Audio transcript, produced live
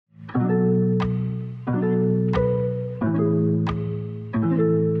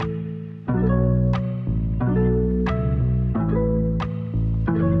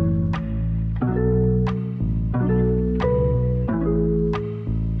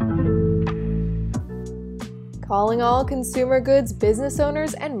calling all consumer goods business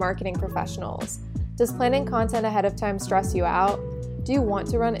owners and marketing professionals. Does planning content ahead of time stress you out? Do you want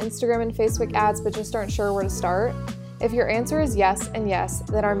to run Instagram and Facebook ads but just aren't sure where to start? If your answer is yes and yes,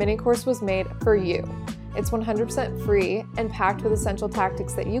 then our mini course was made for you. It's 100% free and packed with essential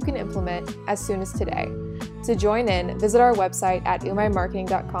tactics that you can implement as soon as today. To join in, visit our website at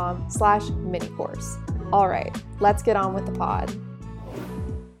umaimarketing.com/mini-course. All right, let's get on with the pod.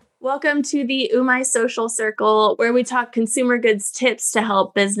 Welcome to the Umai Social Circle, where we talk consumer goods tips to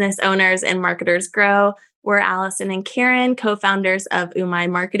help business owners and marketers grow. We're Allison and Karen, co-founders of Umai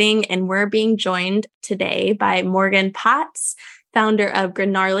Marketing, and we're being joined today by Morgan Potts, founder of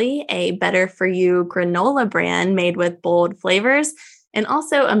Granarly, a better-for-you granola brand made with bold flavors, and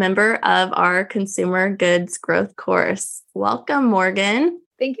also a member of our consumer goods growth course. Welcome, Morgan.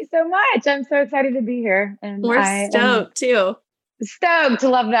 Thank you so much. I'm so excited to be here. And we're stoked, too. Stoked to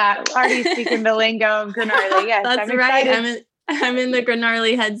love that. Already speaking the lingo of Granarly. Yes, that's right. I'm in the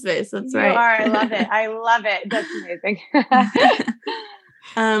Granarly headspace. That's right. You are. I love it. I love it. That's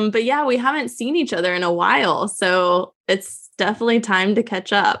But amazing. yeah, we haven't seen each other in a while, so it's definitely time to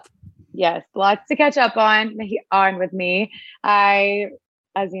catch up. Yes, lots to catch up on with me. I,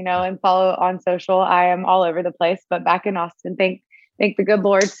 as you know, and follow on social, I am all over the place, but back in Austin, thank the good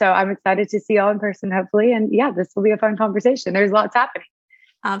Lord. So I'm excited to see y'all in person, hopefully. And yeah, this will be a fun conversation. There's lots happening.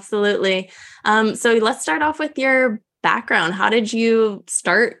 Absolutely. So let's start off with your background. How did you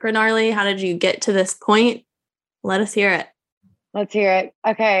start Granarly? How did you get to this point? Let us hear it. Let's hear it.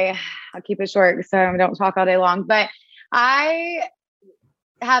 Okay. I'll keep it short so I don't talk all day long, but I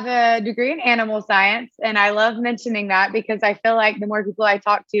have a degree in animal science. And I love mentioning that because I feel like the more people I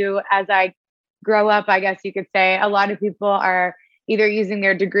talk to as I grow up, I guess you could say, a lot of people are either using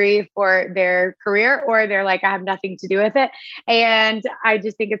their degree for their career or they're like, I have nothing to do with it. And I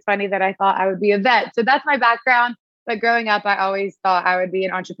just think it's funny that I thought I would be a vet. So that's my background. But growing up, I always thought I would be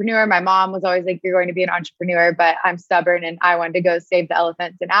an entrepreneur. My mom was always like, you're going to be an entrepreneur, but I'm stubborn and I wanted to go save the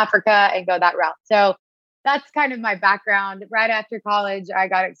elephants in Africa and go that route. So that's kind of my background. Right after college, I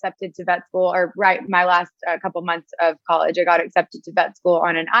got accepted to vet school, or my last couple months of college, I got accepted to vet school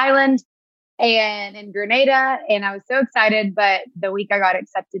on an island and in Grenada. And I was so excited. But the week I got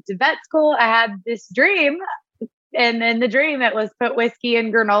accepted to vet school, I had this dream. And in the dream, it was put whiskey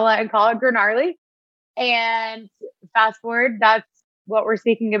in granola and call it Granarly. And fast forward, that's what we're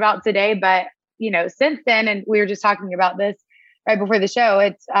speaking about today. But, since then, and we were just talking about this right before the show,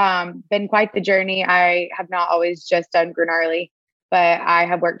 it's been quite the journey. I have not always just done Granarly, but I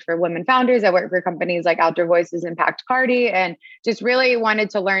have worked for women founders. I worked for companies like Outdoor Voices and Packed Cardi, and just really wanted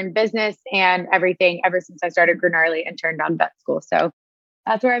to learn business and everything ever since I started Granarly and turned on vet school. So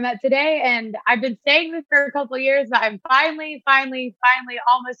that's where I'm at today. And I've been saying this for a couple of years, but I'm finally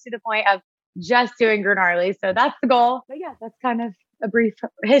almost to the point of just doing Granarly. So that's the goal. But yeah, that's kind of a brief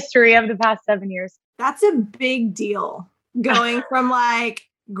history of the past 7 years. That's a big deal. Going from like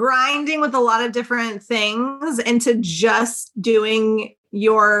grinding with a lot of different things into just growing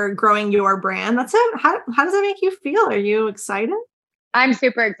your brand. How does that make you feel? Are you excited? I'm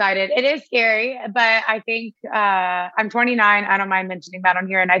super excited. It is scary, but I think I'm 29. I don't mind mentioning that on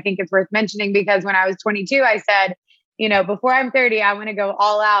here. And I think it's worth mentioning because when I was 22, I said, before I'm 30, I want to go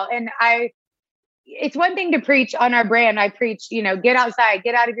all out. And it's one thing to preach on our brand. I preach, get outside,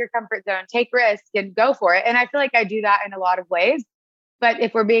 get out of your comfort zone, take risks and go for it. And I feel like I do that in a lot of ways. But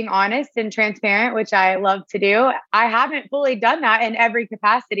if we're being honest and transparent, which I love to do, I haven't fully done that in every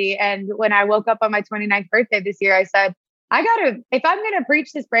capacity. And when I woke up on my 29th birthday this year, I said, if I'm going to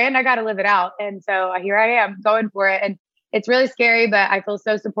preach this brand, I got to live it out. And so here I am going for it. And it's really scary, but I feel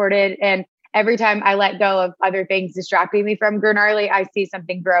so supported. And every time I let go of other things distracting me from Granarly, I see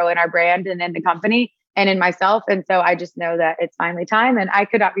something grow in our brand and in the company and in myself. And so I just know that it's finally time and I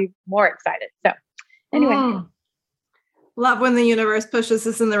could not be more excited. So anyway. Love when the universe pushes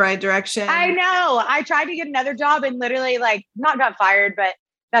us in the right direction. I know. I tried to get another job and literally not got fired, but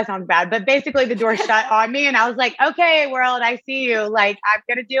that sounds bad. But basically the door shut on me and I was like, okay, world, I see you. I'm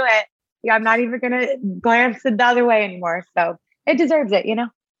going to do it. Yeah, I'm not even going to glance the other way anymore. So it deserves it,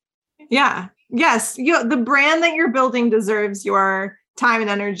 Yeah. Yes. The brand that you're building deserves your time and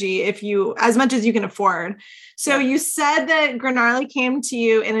energy as much as you can afford. So you said that Granarly came to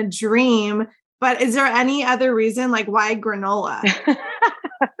you in a dream, but is there any other reason, like why granola?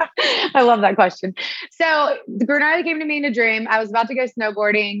 I love that question. So the Granarly came to me in a dream. I was about to go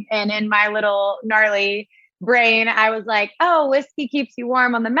snowboarding and in my little gnarly brain, I was like, oh, whiskey keeps you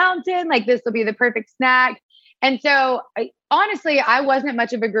warm on the mountain. Like this will be the perfect snack. And so honestly, I wasn't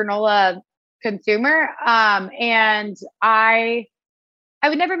much of a granola consumer. And I I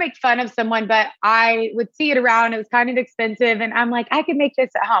would never make fun of someone, but I would see it around. It was kind of expensive. And I'm like, I could make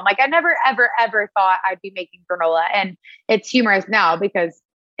this at home. Like I never, ever, ever thought I'd be making granola. And it's humorous now because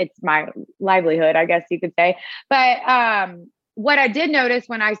it's my livelihood, I guess you could say. But what I did notice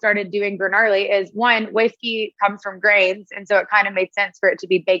when I started doing Granarly is one, whiskey comes from grains. And so it kind of made sense for it to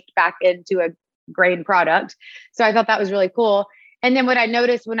be baked back into a grain product. So I thought that was really cool. And then what I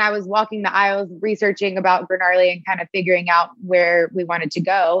noticed when I was walking the aisles, researching about Granarly and kind of figuring out where we wanted to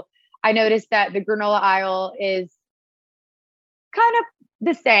go, I noticed that the granola aisle is kind of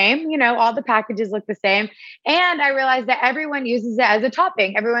the same, you know, all the packages look the same. And I realized that everyone uses it as a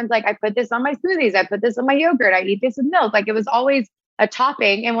topping. Everyone's like, I put this on my smoothies. I put this on my yogurt. I eat this with milk. Like it was always a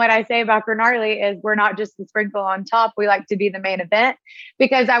topping. And what I say about Granarly is we're not just the sprinkle on top. We like to be the main event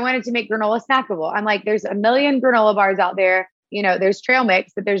because I wanted to make granola snackable. I'm like, there's a million granola bars out there. You know, there's trail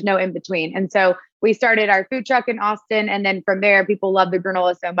mix, but there's no in between. And so we started our food truck in Austin. And then from there, people love the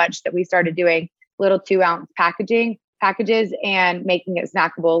granola so much that we started doing little 2-ounce packages and making it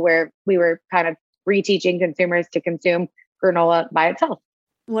snackable, where we were kind of reteaching consumers to consume granola by itself.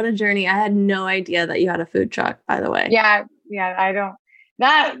 What a journey. I had no idea that you had a food truck, by the way. Yeah. I don't,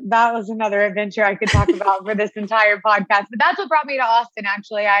 that was another adventure I could talk about for this entire podcast, but that's what brought me to Austin.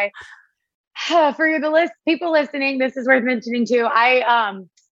 Actually, for the people listening, this is worth mentioning too. I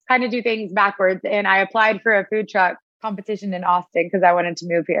kind of do things backwards, and I applied for a food truck competition in Austin because I wanted to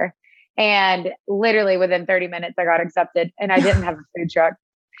move here. And literally within 30 minutes, I got accepted, and I didn't have a food truck.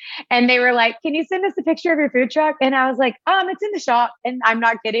 And they were like, can you send us a picture of your food truck? And I was like, it's in the shop. And I'm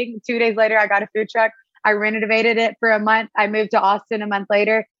not kidding. 2 days later, I got a food truck. I renovated it for a month. I moved to Austin a month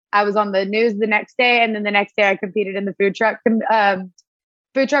later. I was on the news the next day. And then the next day I competed in the food truck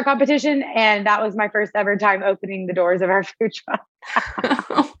competition. And that was my first ever time opening the doors of our food truck.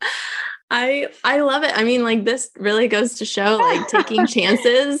 I love it. I mean, like this really goes to show like taking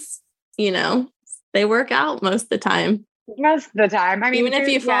chances, you know, they work out most of the time. Most of the time. I mean, even if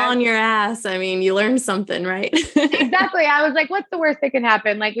you fall on your ass, I mean, you learn something, right? Exactly. I was like, what's the worst that can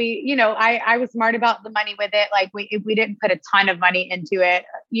happen? Like I was smart about the money with it. Like we didn't put a ton of money into it.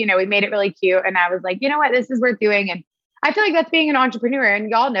 You know, we made it really cute. And I was like, you know what, this is worth doing. And I feel like that's being an entrepreneur. And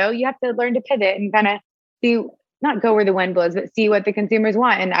y'all know you have to learn to pivot and kind of see, not go where the wind blows, but see what the consumers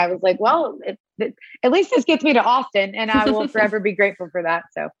want. And I was like, well, at least this gets me to Austin, and I will forever be grateful for that.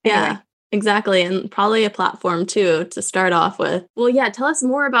 So anyway. Yeah. Exactly. And probably a platform too, to start off with. Well, yeah. Tell us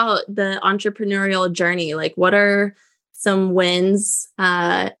more about the entrepreneurial journey. Like what are some wins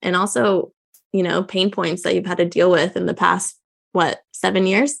and also, you know, pain points that you've had to deal with in the past, 7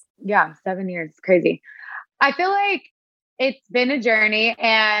 years? Yeah. 7 years. Crazy. I feel like it's been a journey,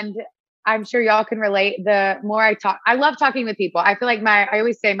 and I'm sure y'all can relate. The more I talk, I love talking with people. I feel like I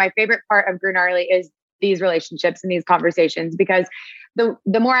always say my favorite part of Granarly is these relationships and these conversations, because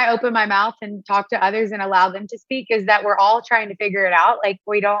the more I open my mouth and talk to others and allow them to speak, is that we're all trying to figure it out. Like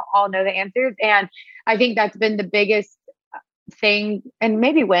we don't all know the answers. And I think that's been the biggest thing, and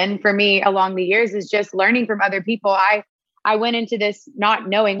maybe win for me along the years, is just learning from other people. I went into this not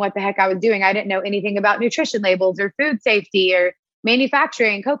knowing what the heck I was doing. I didn't know anything about nutrition labels or food safety or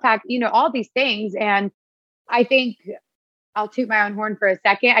manufacturing, co-pack, you know, all these things. And I think I'll toot my own horn for a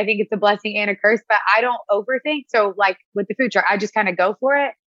second. I think it's a blessing and a curse, but I don't overthink. So like with the food truck, I just kind of go for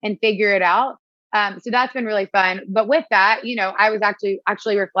it and figure it out. So that's been really fun. But with that, you know, I was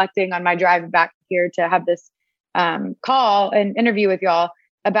actually reflecting on my drive back here to have this call and interview with y'all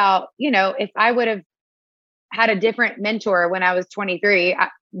about, you know, if I would have had a different mentor when I was 23,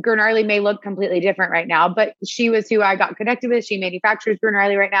 Granarly may look completely different right now, but she was who I got connected with. She manufactures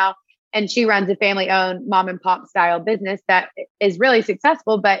Granarly right now. And she runs a family-owned mom and pop style business that is really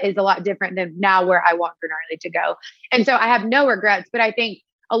successful, but is a lot different than now where I want Granarly to go. And so I have no regrets, but I think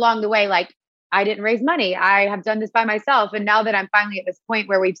along the way, like I didn't raise money. I have done this by myself. And now that I'm finally at this point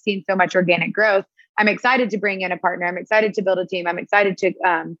where we've seen so much organic growth, I'm excited to bring in a partner. I'm excited to build a team. I'm excited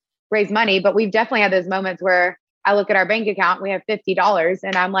to raise money. But we've definitely had those moments where I look at our bank account, we have $50,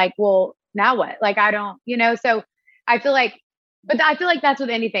 and I'm like, well, now what? Like, I don't, you know, so I feel like that's with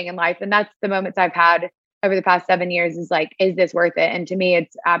anything in life. And that's the moments I've had over the past 7 years, is like, is this worth it? And to me,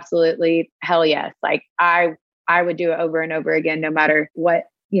 it's absolutely hell yes. Like I would do it over and over again, no matter what,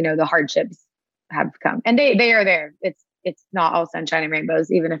 you know, the hardships have come, and they are there. It's not all sunshine and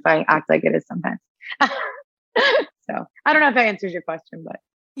rainbows, even if I act like it is sometimes. So I don't know if that answers your question, but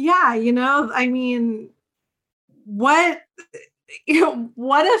yeah, you know, I mean, what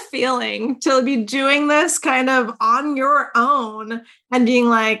a feeling to be doing this kind of on your own and being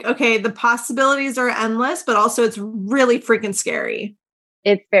like, okay, the possibilities are endless, but also it's really freaking scary.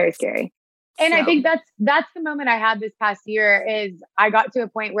 It's very scary. And I So- think that's the moment I had this past year is I got to a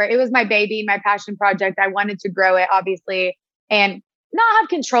point where it was my baby, my passion project. I wanted to grow it, obviously, and not have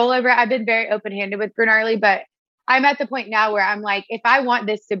control over it. I've been very open-handed with Granarly, but I'm at the point now where I'm like, if I want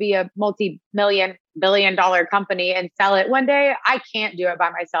this to be a multi-million, billion-dollar company and sell it one day, I can't do it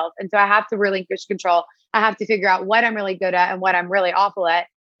by myself. And so I have to relinquish control. I have to figure out what I'm really good at and what I'm really awful at,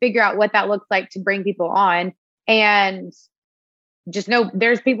 figure out what that looks like to bring people on. And just know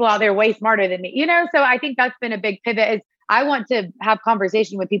there's people out there way smarter than me, So I think that's been a big pivot is I want to have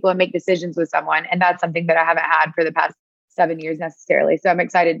conversation with people and make decisions with someone. And that's something that I haven't had for the past 7 years necessarily. So I'm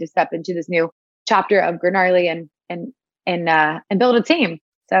excited to step into this new chapter of Granarly and build a team.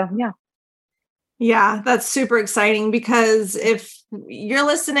 So yeah. Yeah, that's super exciting because if you're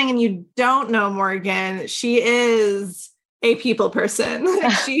listening and you don't know Morgan, she is a people person.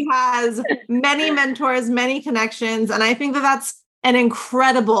 She has many mentors, many connections. And I think that that's an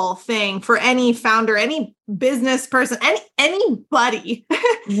incredible thing for any founder, any business person, anybody.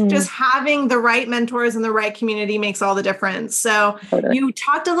 Just having the right mentors and the right community makes all the difference. So you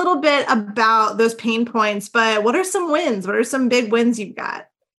talked a little bit about those pain points, but what are some wins? What are some big wins you've got?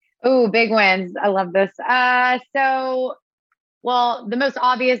 Oh, big wins. I love this. Well, the most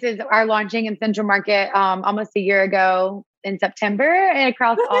obvious is our launching in Central Market almost a year ago in September and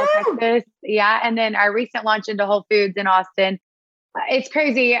across all Texas. Yeah. And then our recent launch into Whole Foods in Austin. It's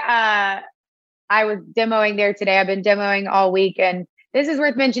crazy. I was demoing there today. I've been demoing all week. And this is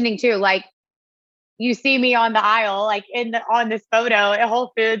worth mentioning too. Like you see me on the aisle, like on this photo at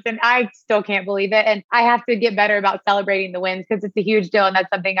Whole Foods, and I still can't believe it. And I have to get better about celebrating the wins because it's a huge deal. And that's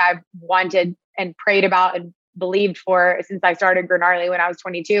something I've wanted and prayed about and believed for since I started Granarly when I was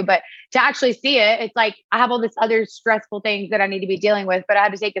 22. But to actually see it, it's like I have all this other stressful things that I need to be dealing with. But I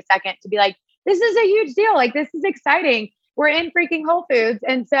had to take a second to be like, this is a huge deal. Like this is exciting. We're in freaking Whole Foods.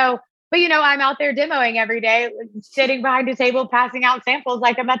 And so, but I'm out there demoing every day, sitting behind a table, passing out samples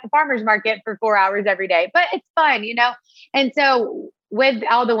like I'm at the farmer's market for 4 hours every day. But it's fun, And so with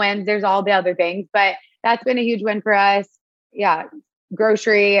all the wins, there's all the other things, but that's been a huge win for us. Yeah.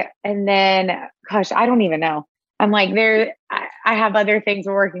 Grocery. And then, gosh, I don't even know. I'm like I have other things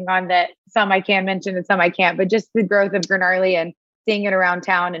we're working on that some I can mention and some I can't, but just the growth of Granarly and seeing it around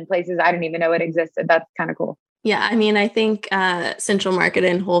town and places I didn't even know it existed. That's kind of cool. Yeah, I mean, I think Central Market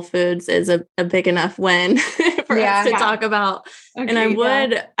and Whole Foods is a big enough win for us to talk about. Agreed,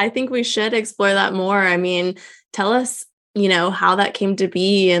 and I think we should explore that more. I mean, tell us, how that came to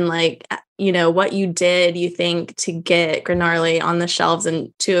be and what you did, you think, to get Granarly on the shelves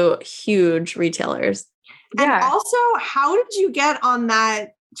and to huge retailers. Yeah. And also, how did you get on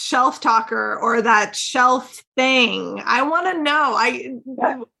that shelf talker or that shelf thing? I want to know.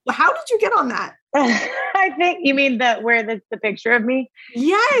 How did you get on that? I think you mean where that's the picture of me.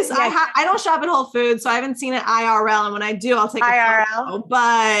 Yes, I don't shop at Whole Foods, so I haven't seen it IRL. And when I do, I'll take a photo.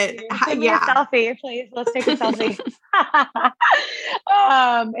 But give me a selfie, please. Let's take a selfie.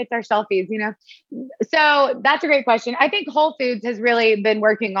 It's our selfies, So that's a great question. I think Whole Foods has really been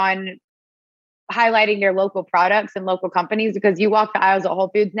working on highlighting their local products and local companies because you walk the aisles at Whole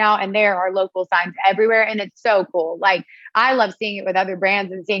Foods now and there are local signs everywhere. And it's so cool. Like I love seeing it with other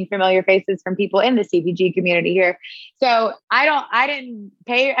brands and seeing familiar faces from people in the CPG community here. So I didn't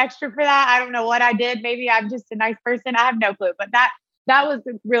pay extra for that. I don't know what I did. Maybe I'm just a nice person. I have no clue, but that was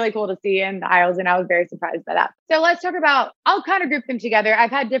really cool to see in the aisles. And I was very surprised by that. So let's talk about, I'll kind of group them together. I've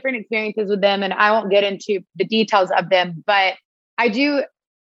had different experiences with them and I won't get into the details of them, but I do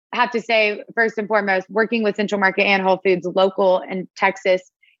have to say, first and foremost, working with Central Market and Whole Foods local in Texas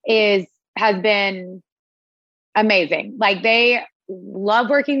has been amazing. Like they love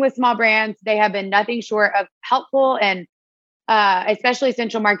working with small brands. They have been nothing short of helpful and especially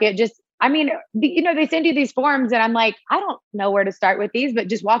Central Market. They send you these forms and I'm like, I don't know where to start with these, but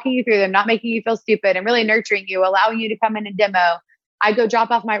just walking you through them, not making you feel stupid and really nurturing you, allowing you to come in and demo. I go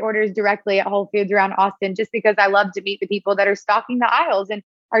drop off my orders directly at Whole Foods around Austin just because I love to meet the people that are stocking the aisles and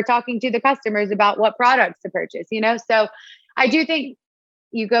are talking to the customers about what products to purchase, So I do think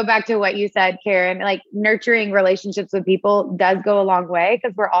you go back to what you said, Karen, like nurturing relationships with people does go a long way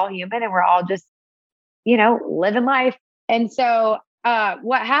because we're all human and we're all just, living life. And so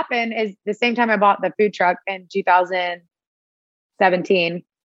what happened is the same time I bought the food truck in 2017,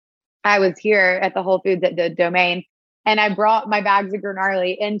 I was here at the Whole Foods at the Domain and I brought my bags of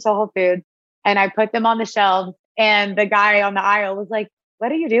Granarly into Whole Foods and I put them on the shelves and the guy on the aisle was like, what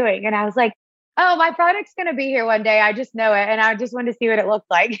are you doing? And I was like, oh, my product's going to be here one day. I just know it. And I just wanted to see what it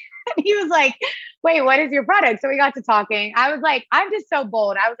looked like. And he was like, wait, what is your product? So we got to talking. I was like, I'm just so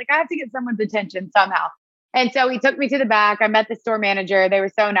bold. I was like, I have to get someone's attention somehow. And so he took me to the back. I met the store manager. They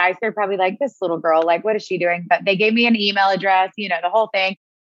were so nice. They're probably like, this little girl, like, what is she doing? But they gave me an email address, you know, the whole thing.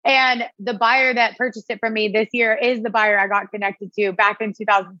 And the buyer that purchased it from me this year is the buyer I got connected to back in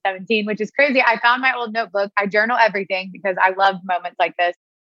 2017, which is crazy. I found my old notebook. I journal everything because I love moments like this.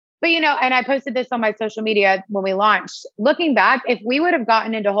 But, you know, and I posted this on my social media when we launched. Looking back, if we would have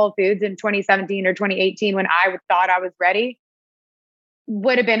gotten into Whole Foods in 2017 or 2018 when I thought I was ready,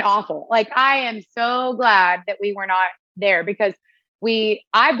 would have been awful. Like, I am so glad that we were not there because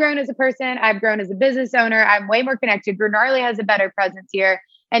I've grown as a person. I've grown as a business owner. I'm way more connected. Gurnarly has a better presence here.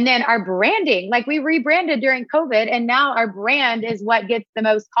 And then our branding, like we rebranded during COVID, and now our brand is what gets the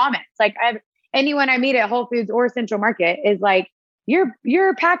most comments. Like anyone I meet at Whole Foods or Central Market is like,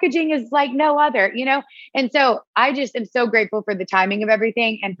 your packaging is like no other, you know? And so I just am so grateful for the timing of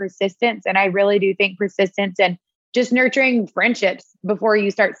everything and persistence. And I really do think persistence and just nurturing friendships before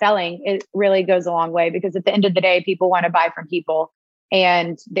you start selling, it really goes a long way, because at the end of the day, people want to buy from people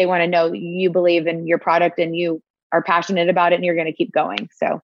and they want to know you believe in your product and you are passionate about it and you're going to keep going.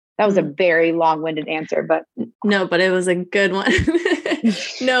 So that was a very long-winded answer, but no, but it was a good one.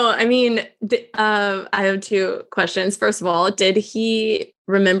 No, I mean, I have two questions. First of all, did he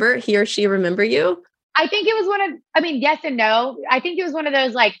or she remember you? I think it was yes and no. I think it was one of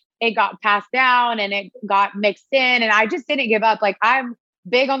those, like, it got passed down and it got mixed in and I just didn't give up. Like, I'm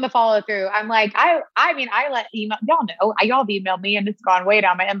big on the follow through. I'm like, I let email, y'all know, y'all have emailed me and it's gone way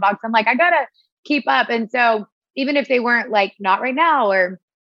down my inbox. I'm like, I gotta keep up. And so even if they weren't like, not right now or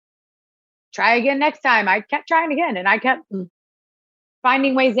try again next time, I kept trying again and I kept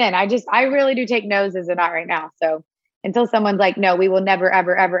finding ways in. I really do take no's as a not right now. So until someone's like, no, we will never,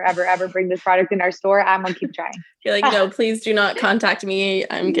 ever, ever, ever, ever bring this product in our store, I'm going to keep trying. You're like, no, please do not contact me.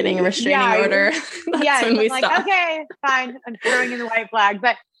 I'm getting a restraining order. That's when we stop. Like, okay, fine. I'm throwing in the white flag.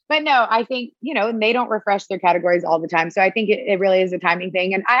 But no, I think, you know, and they don't refresh their categories all the time. So I think it really is a timing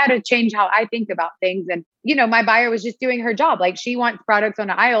thing. And I had to change how I think about things. And, you know, my buyer was just doing her job. Like, she wants products on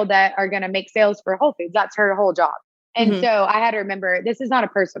the aisle that are going to make sales for Whole Foods. That's her whole job. And so I had to remember, this is not a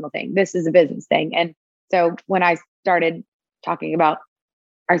personal thing. This is a business thing. And so when I started talking about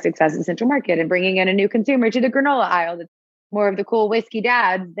our success in Central Market and bringing in a new consumer to the granola aisle, that's more of the cool whiskey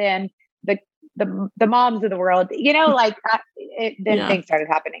dads than the moms of the world, you know, like things started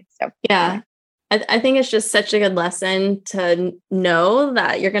happening. So yeah, I think it's just such a good lesson to know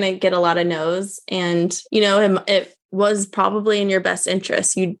that you're going to get a lot of no's, and you know, it was probably in your best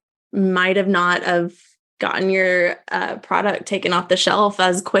interest. You might have not have gotten your product taken off the shelf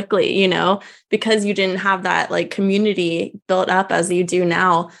as quickly, you know, because you didn't have that like community built up as you do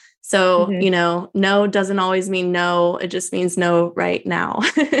now. So, you know, no doesn't always mean no. It just means no right now.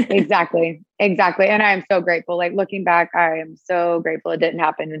 Exactly. And I am so grateful. Like, looking back, I am so grateful it didn't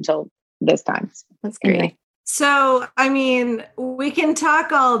happen until this time. That's great. Anyway. So, I mean, we can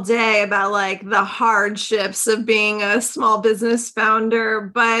talk all day about like the hardships of being a small business founder,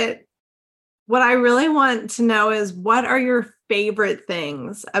 but what I really want to know is, what are your favorite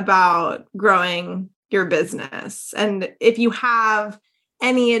things about growing your business? And if you have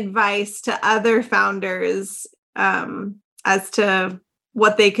any advice to other founders as to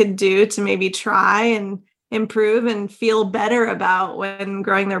what they could do to maybe try and improve and feel better about when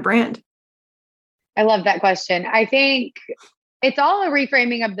growing their brand? I love that question. I think it's all a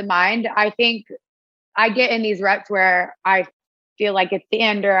reframing of the mind. I think I get in these ruts where I feel like it's the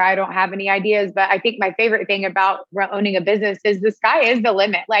end or I don't have any ideas. But I think my favorite thing about owning a business is the sky is the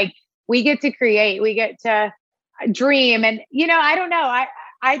limit. Like, we get to create, we get to dream. And, you know, I don't know.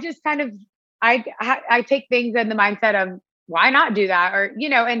 I just kind of, I take things in the mindset of, why not do that? Or, you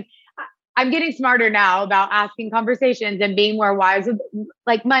know, and I'm getting smarter now about asking conversations and being more wise with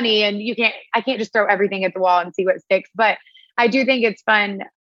like money. And I can't just throw everything at the wall and see what sticks. But I do think it's fun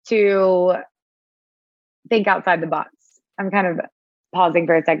to think outside the box. I'm kind of pausing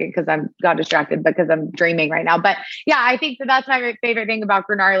for a second because I got distracted because I'm dreaming right now. But yeah, I think that's my favorite thing about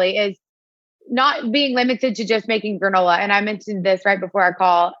Gurnarly is not being limited to just making granola. And I mentioned this right before our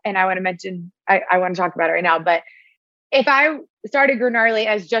call, and I want to talk about it right now. But if I started Gurnarly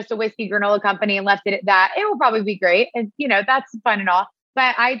as just a whiskey granola company and left it at that, it will probably be great. And, you know, that's fun and all.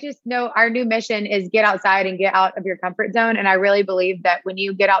 But I just know our new mission is get outside and get out of your comfort zone. And I really believe that when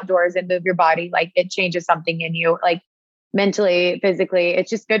you get outdoors and move your body, like, it changes something in you, like mentally, physically. It's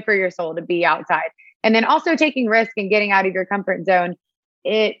just good for your soul to be outside. And then also taking risk and getting out of your comfort zone.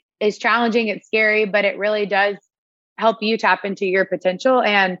 It is challenging. It's scary, but it really does help you tap into your potential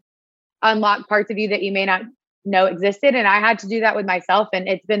and unlock parts of you that you may not know existed. And I had to do that with myself. And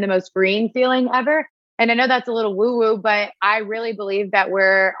it's been the most freeing feeling ever. And I know that's a little woo woo, but I really believe that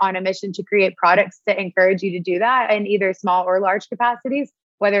we're on a mission to create products that encourage you to do that in either small or large capacities,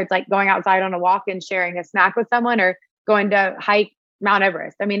 whether it's like going outside on a walk and sharing a snack with someone or going to hike Mount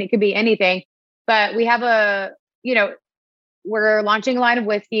Everest. I mean, it could be anything, but we have we're launching a line of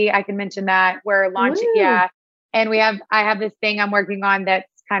whiskey. I can mention that we're launching. Woo. Yeah. And I have this thing I'm working on that's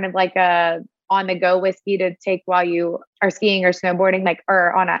kind of like a on the go whiskey to take while you are skiing or snowboarding, like,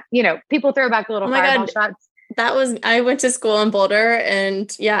 or on a, people throw back the little fireball shots. I went to school in Boulder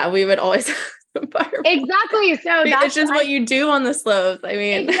and we would always have fireball. Exactly. So that's just what you do on the slopes. I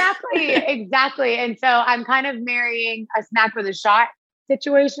mean, exactly. And so I'm kind of marrying a snack with a shot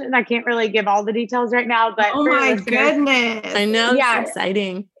situation. And I can't really give all the details right now, but oh my goodness. I know. It's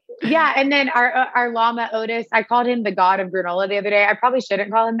exciting. Yeah. And then our llama Otis, I called him the god of granola the other day. I probably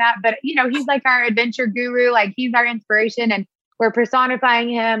shouldn't call him that, but he's like our adventure guru. Like he's our inspiration and we're personifying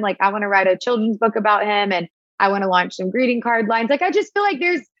him. Like I want to write a children's book about him and I want to launch some greeting card lines. Like, I just feel like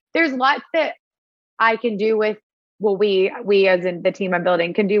there's lots that I can do with, we as in the team I'm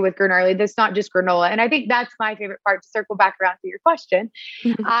building can do with Granarly. That's not just granola. And I think that's my favorite part to circle back around to your question.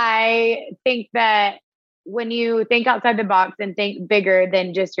 Mm-hmm. I think that when you think outside the box and think bigger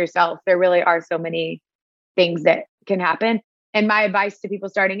than just yourself, there really are so many things that can happen. And my advice to people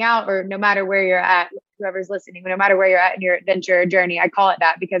starting out, or no matter where you're at, whoever's listening, no matter where you're at in your adventure journey, I call it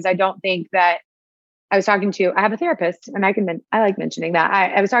that because I don't think that I have a therapist and I like mentioning that.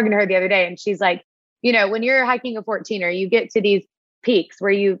 I was talking to her the other day and she's like, when you're hiking a 14er, you get to these peaks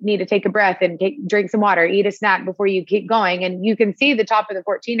where you need to take a breath and drink some water, eat a snack before you keep going. And you can see the top of the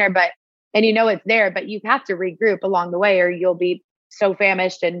 14er, and it's there, but you have to regroup along the way or you'll be so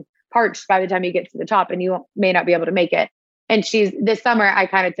famished and parched by the time you get to the top and you may not be able to make it. And this summer, I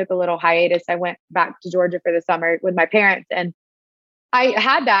kind of took a little hiatus. I went back to Georgia for the summer with my parents and I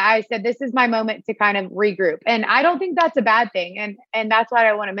had that. I said, this is my moment to kind of regroup. And I don't think that's a bad thing. And that's what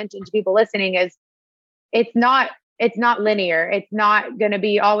I want to mention to people listening is it's not linear. It's not going to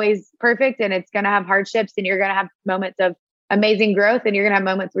be always perfect and it's going to have hardships and you're going to have moments of amazing growth. And you're going to have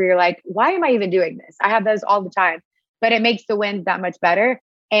moments where you're like, why am I even doing this? I have those all the time, but it makes the wins that much better.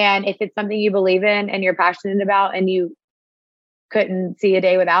 And if it's something you believe in and you're passionate about and you couldn't see a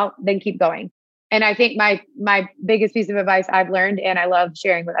day without, then keep going. And I think my biggest piece of advice I've learned, and I love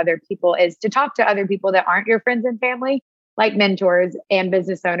sharing with other people, is to talk to other people that aren't your friends and family, like mentors and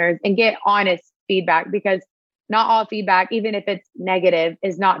business owners, and get honest feedback, because not all feedback, even if it's negative,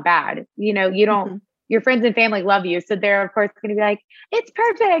 is not bad. You don't, mm-hmm. Your friends and family love you. So they're of course going to be like, it's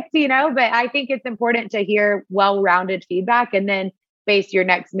perfect, but I think it's important to hear well-rounded feedback and then base your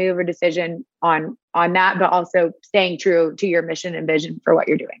next move or decision on that, but also staying true to your mission and vision for what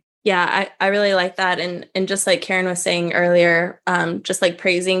you're doing. Yeah, I really like that. And just like Karen was saying earlier, just like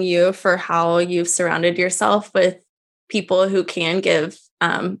praising you for how you've surrounded yourself with people who can give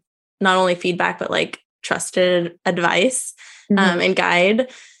not only feedback, but like trusted advice and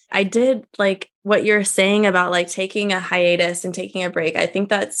guide. I did like what you're saying about like taking a hiatus and taking a break. I think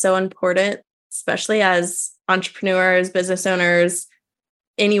that's so important, especially as entrepreneurs, business owners,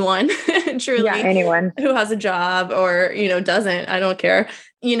 anyone, truly, anyone who has a job or, doesn't, I don't care.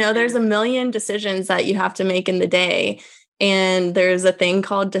 There's a million decisions that you have to make in the day. And there's a thing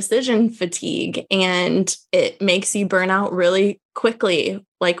called decision fatigue, and it makes you burn out really quickly,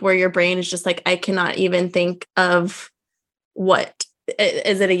 like where your brain is just like, I cannot even think of what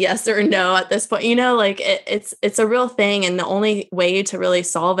is it, a yes or a no at this point, it's a real thing. And the only way to really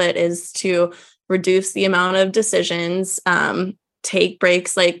solve it is to reduce the amount of decisions, take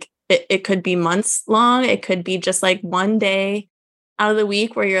breaks. Like it could be months long. It could be just like one day out of the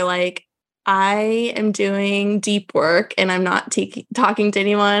week where you're like, I am doing deep work and I'm not talking to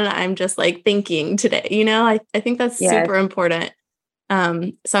anyone. I'm just like thinking today, I think that's super important.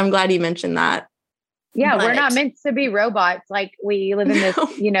 So I'm glad you mentioned that. Yeah. We're not meant to be robots. Like we live in this,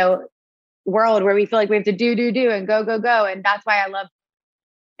 world where we feel like we have to do and go. And that's why I love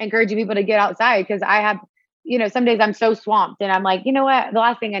encouraging people to get outside. Cause I have, some days I'm so swamped and I'm like, you know what? The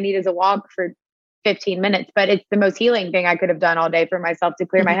last thing I need is a walk for 15 minutes, but it's the most healing thing I could have done all day for myself to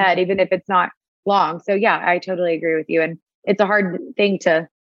clear my head, even if it's not long. So yeah, I totally agree with you. And it's a hard thing to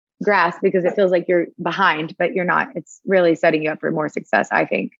grasp because it feels like you're behind, but you're not. It's really setting you up for more success, I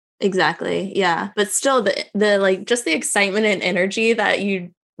think. Exactly. Yeah. But still the like, just the excitement and energy that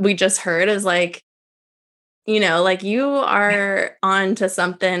we just heard is like, like you are on to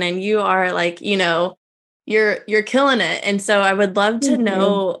something and you are like, you're killing it. And so I would love to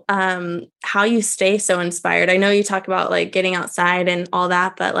know how you stay so inspired. I know you talk about like getting outside and all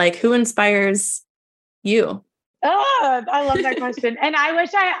that, but like who inspires you? Oh, I love that question. And I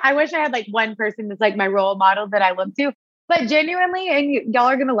wish I had like one person that's like my role model that I look to. But genuinely, and y'all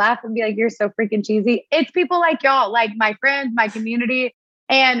are gonna laugh and be like, "You're so freaking cheesy." It's people like y'all, like my friends, my community,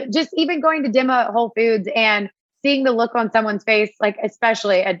 and just even going to Dima Whole Foods and seeing the look on someone's face, like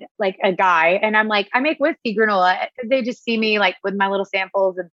especially a guy, and I'm like, I make whiskey granola because they just see me like with my little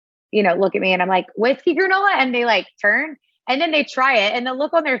samples and look at me, and I'm like, whiskey granola, and they like turn. And then they try it and the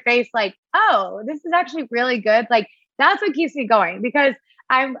look on their face, like, oh, this is actually really good. Like, that's what keeps me going because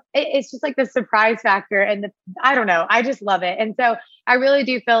it's just like the surprise factor. And I don't know, I just love it. And so I really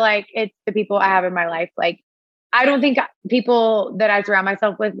do feel like it's the people I have in my life. Like, I don't think people that I surround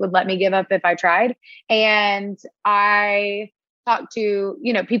myself with would let me give up if I tried. And I talk to,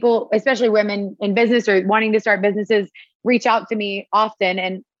 people, especially women in business or wanting to start businesses, reach out to me often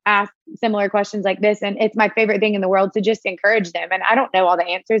and ask similar questions like this. And it's my favorite thing in the world to just encourage them. And I don't know all the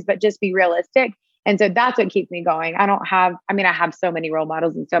answers, but just be realistic. And so that's what keeps me going. I have so many role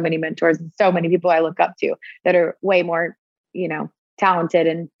models and so many mentors and so many people I look up to that are way more, talented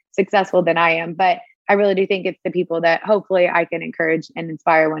and successful than I am. But I really do think it's the people that hopefully I can encourage and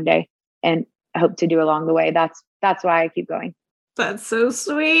inspire one day and hope to do along the way. That's why I keep going. That's so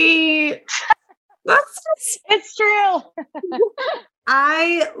sweet. It's true.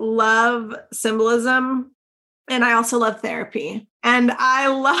 I love symbolism and I also love therapy. And I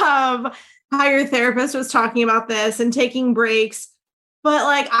love how your therapist was talking about this and taking breaks. But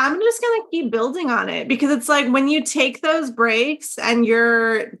like, I'm just going to keep building on it because it's like when you take those breaks and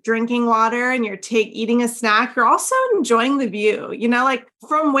you're drinking water and you're eating a snack, you're also enjoying the view, like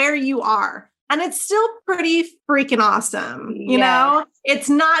from where you are. And it's still pretty freaking awesome. You know, it's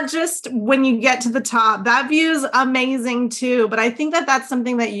not just when you get to the top, that view is amazing too. But I think that that's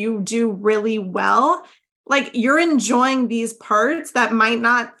something that you do really well. Like you're enjoying these parts that might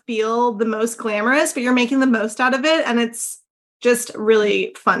not feel the most glamorous, but you're making the most out of it. And it's just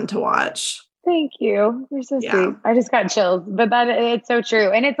really fun to watch. Thank you. You're so sweet. I just got chills, but it's so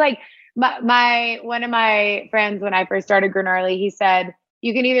true. And it's like one of my friends, when I first started Granarly, he said,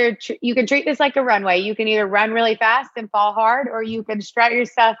 you can treat this like a runway. You can either run really fast and fall hard, or you can strut your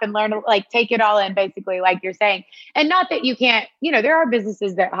stuff and learn to like take it all in, basically, like you're saying. And not that you can't, there are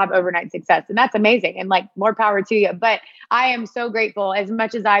businesses that have overnight success, and that's amazing. And like more power to you. But I am so grateful. As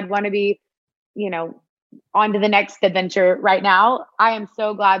much as I'd want to be, on to the next adventure right now, I am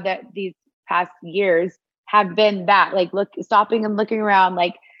so glad that these past years have been that, like stopping and looking around,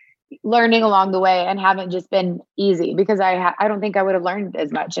 like learning along the way, and haven't just been easy because I don't think I would have learned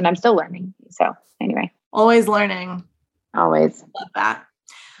as much, and I'm still learning. So anyway, always learning. Always. Love that.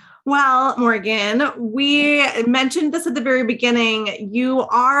 Well, Morgan, we mentioned this at the very beginning. You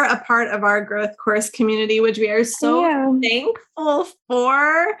are a part of our growth course community, which we are so thankful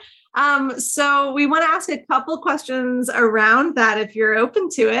for. So we want to ask a couple questions around that if you're open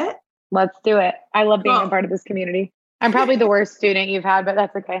to it. Let's do it. I love being a part of this community. I'm probably the worst student you've had, but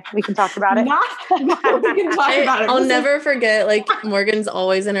that's okay. We can talk about it. We can talk about it. I'll never forget, like, Morgan's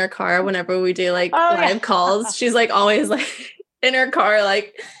always in her car whenever we do like live calls. She's like always like in her car,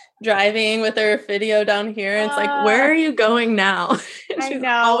 like driving with her video down here. And it's like, where are you going now? She's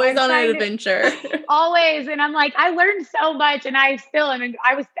always on an adventure. Always. And I'm like, I learned so much, and I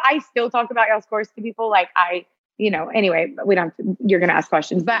still talk about y'all's course to people. Like anyway, we don't, you're going to ask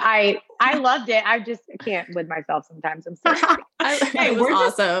questions, but I loved it. I just can't with myself sometimes. I'm so sorry. It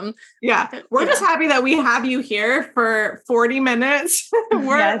was awesome. We're just happy that we have you here for 40 minutes.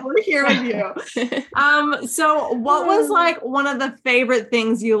 We're here with you. So what was like one of the favorite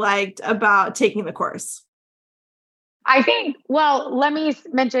things you liked about taking the course? I think, let me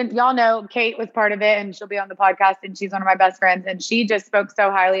mention, y'all know Kate was part of it, and she'll be on the podcast, and she's one of my best friends, and she just spoke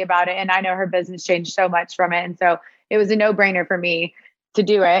so highly about it. And I know her business changed so much from it. And so it was a no-brainer for me to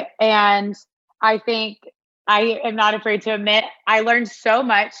do it. And I think I am not afraid to admit I learned so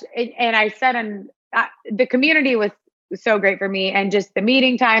much. And I said, the community was so great for me, and just the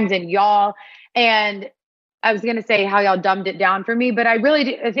meeting times and y'all. And I was going to say how y'all dumbed it down for me, but I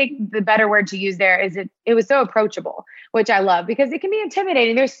think the better word to use there is it was so approachable, which I love because it can be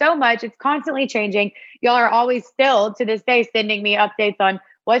intimidating. There's so much, it's constantly changing. Y'all are always still to this day sending me updates on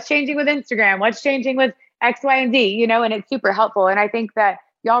what's changing with Instagram, what's changing with X, Y, and Z, and it's super helpful. And I think that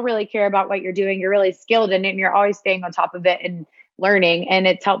y'all really care about what you're doing. You're really skilled in it, and you're always staying on top of it and learning. And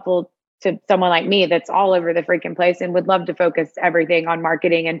it's helpful to someone like me that's all over the freaking place and would love to focus everything on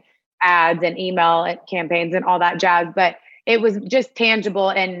marketing and ads and email and campaigns and all that jazz. But it was just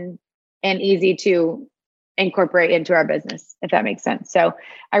tangible and easy to incorporate into our business, if that makes sense. So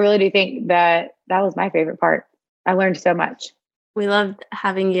I really do think that was my favorite part. I learned so much. We loved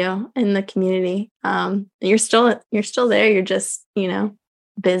having you in the community. You're still there. You're just,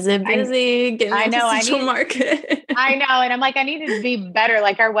 busy getting I into know, social market. I know. And I'm like, I need to be better.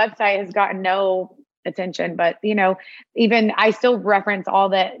 Like our website has gotten no attention, but even I still reference all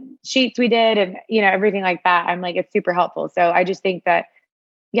the sheets we did and, everything like that. I'm like, it's super helpful. So I just think that,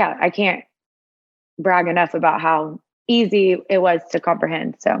 yeah, I can't brag enough about how easy it was to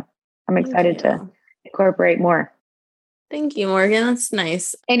comprehend. So I'm excited to incorporate more. Thank you, Morgan. That's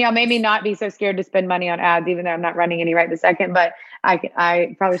nice. And y'all made me not be so scared to spend money on ads, even though I'm not running any right this second, but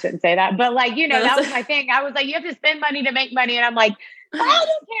I probably shouldn't say that, but that was my thing. I was like, you have to spend money to make money. And I'm like, I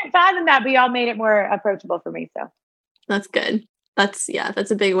can't fathom that, but y'all made it more approachable for me. So that's good. That's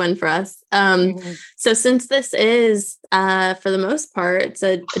a big win for us. So since this is, for the most part, it's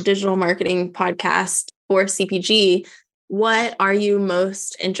a digital marketing podcast for CPG, what are you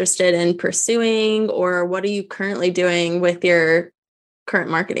most interested in pursuing, or what are you currently doing with your current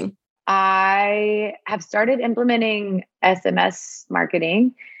marketing? I have started implementing SMS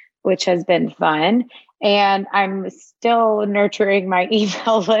marketing, which has been fun. And I'm still nurturing my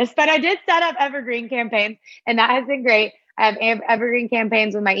email list, but I did set up evergreen campaigns and that has been great. I have evergreen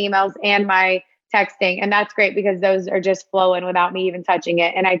campaigns with my emails and my texting. And that's great because those are just flowing without me even touching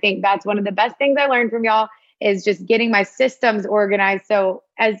it. And I think that's one of the best things I learned from y'all is just getting my systems organized. So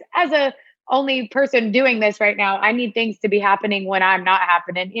as a only person doing this right now, I need things to be happening when I'm not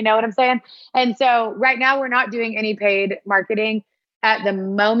happening. You know what I'm saying? And so right now we're not doing any paid marketing at the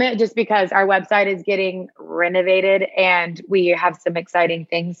moment, just because our website is getting renovated and we have some exciting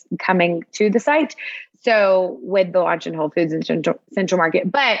things coming to the site. So with the launch in Whole Foods and Central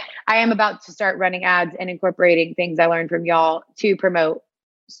Market, but I am about to start running ads and incorporating things I learned from y'all to promote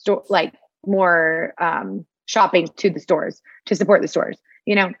more shopping to the stores, to support the stores,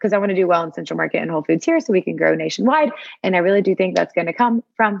 because I want to do well in Central Market and Whole Foods here so we can grow nationwide. And I really do think that's going to come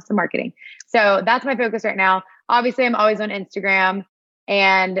from some marketing. So that's my focus right now. Obviously, I'm always on Instagram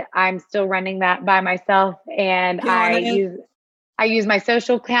and I'm still running that by myself. And I use my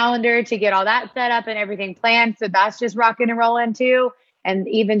social calendar to get all that set up and everything planned. So that's just rocking and rolling too. And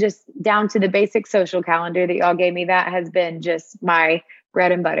even just down to the basic social calendar that y'all gave me, that has been just my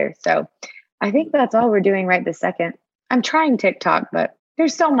bread and butter. So I think that's all we're doing right this second. I'm trying TikTok, but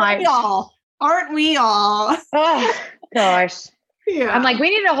there's so much. Aren't we all? Oh, gosh. Yeah. I'm like,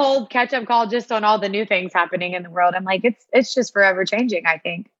 we need a whole catch-up call just on all the new things happening in the world. I'm like, it's just forever changing, I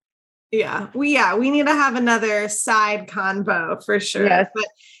think. Yeah. We need to have another side convo for sure. Yes. But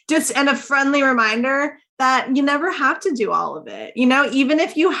and a friendly reminder that you never have to do all of it. Even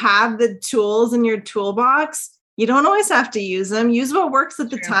if you have the tools in your toolbox, you don't always have to use them. Use what works at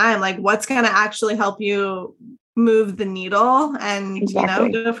the time, like what's going to actually help you move the needle and,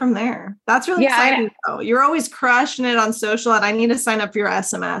 go from there. That's really exciting. You're always crushing it on social and I need to sign up for your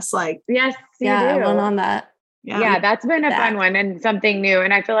SMS. Yes, I went on that. Yeah, that's been a fun one and something new.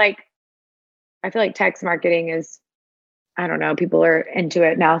 And I feel like text marketing is, I don't know, people are into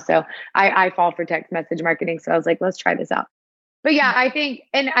it now. So I fall for text message marketing. So I was like, let's try this out. But yeah, I think,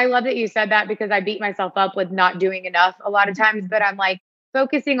 and I love that you said that because I beat myself up with not doing enough a lot of times, but I'm like,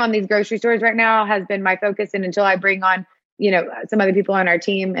 focusing on these grocery stores right now has been my focus. And until I bring on, some other people on our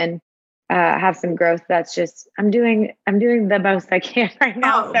team and have some growth, that's just, I'm doing the most I can right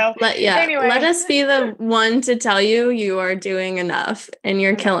now. Anyway. Let us be the one to tell you are doing enough and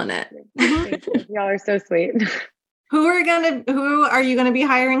you're killing it. Thank you. Y'all are so sweet. Who are you going to be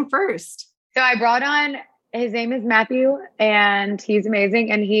hiring first? So I brought on, his name is Matthew and he's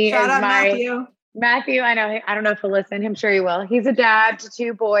amazing. And Shout out Matthew, I know. I don't know if he'll listen. I'm sure he will. He's a dad to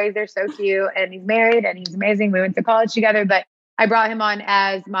 2 boys. They're so cute and he's married and he's amazing. We went to college together, but I brought him on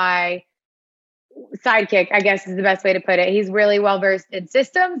as my sidekick, I guess is the best way to put it. He's really well-versed in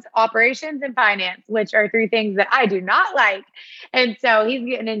systems, operations, and finance, which are 3 things that I do not like. And so he's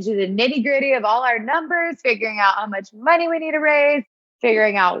getting into the nitty-gritty of all our numbers, figuring out how much money we need to raise,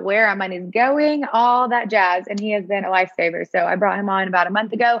 figuring out where our money's going, all that jazz. And he has been a lifesaver. So I brought him on about a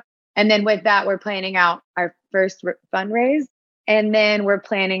month ago. And then with that, we're planning out our first fundraise. And then we're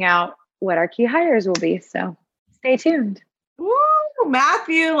planning out what our key hires will be. So stay tuned. Woo,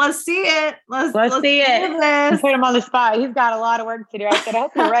 Matthew, let's see it. Let's see it. Let's put him on the spot. He's got a lot of work to do. I said, I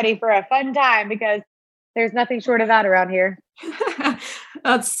hope you're ready for a fun time because there's nothing short of that around here.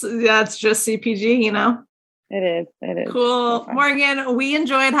 That's just CPG, It is. Cool. Morgan, we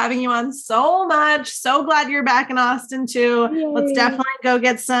enjoyed having you on so much. So glad you're back in Austin too. Yay. Let's definitely go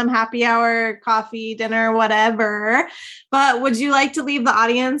get some happy hour, coffee, dinner, whatever. But would you like to leave the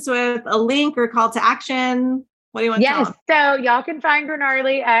audience with a link or call to action? What do you want to tell Yes. So y'all can find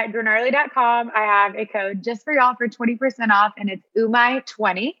Granarly at granarly.com. I have a code just for y'all for 20% off, and it's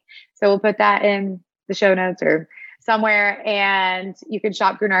UMAI20. So we'll put that in the show notes or somewhere, and you can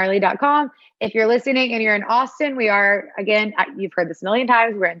shop granarly.com. If you're listening and you're in Austin, we are, again, you've heard this a million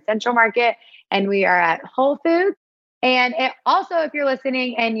times, we're in Central Market and we are at Whole Foods. And also, if you're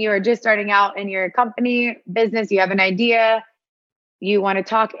listening and you're just starting out in your company, business, you have an idea, you want to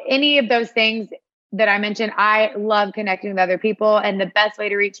talk any of those things that I mentioned, I love connecting with other people. And the best way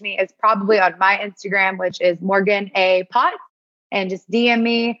to reach me is probably on my Instagram, which is Morgan A. Potts. And just DM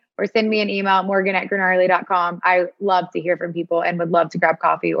me or send me an email, morgan@granarly.com. I love to hear from people and would love to grab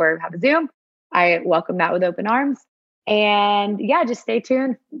coffee or have a Zoom. I welcome that with open arms. And yeah, just stay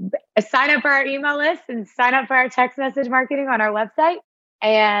tuned. Sign up for our email list and sign up for our text message marketing on our website.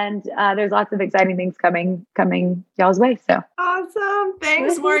 And there's lots of exciting things coming y'all's way. So awesome.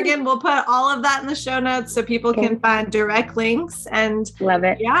 Thanks, Morgan. We'll put all of that in the show notes so people can find direct links and love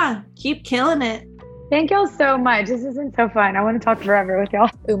it. Yeah, keep killing it. Thank y'all so much. This has been so fun. I want to talk forever with y'all.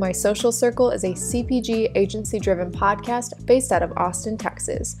 My Social Circle is a CPG agency-driven podcast based out of Austin,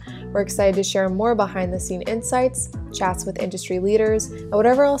 Texas. We're excited to share more behind-the-scene insights, chats with industry leaders, and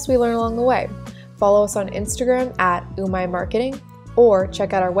whatever else we learn along the way. Follow us on Instagram at @UmaiMarketing or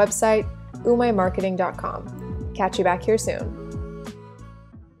check out our website, umaimarketing.com. Catch you back here soon.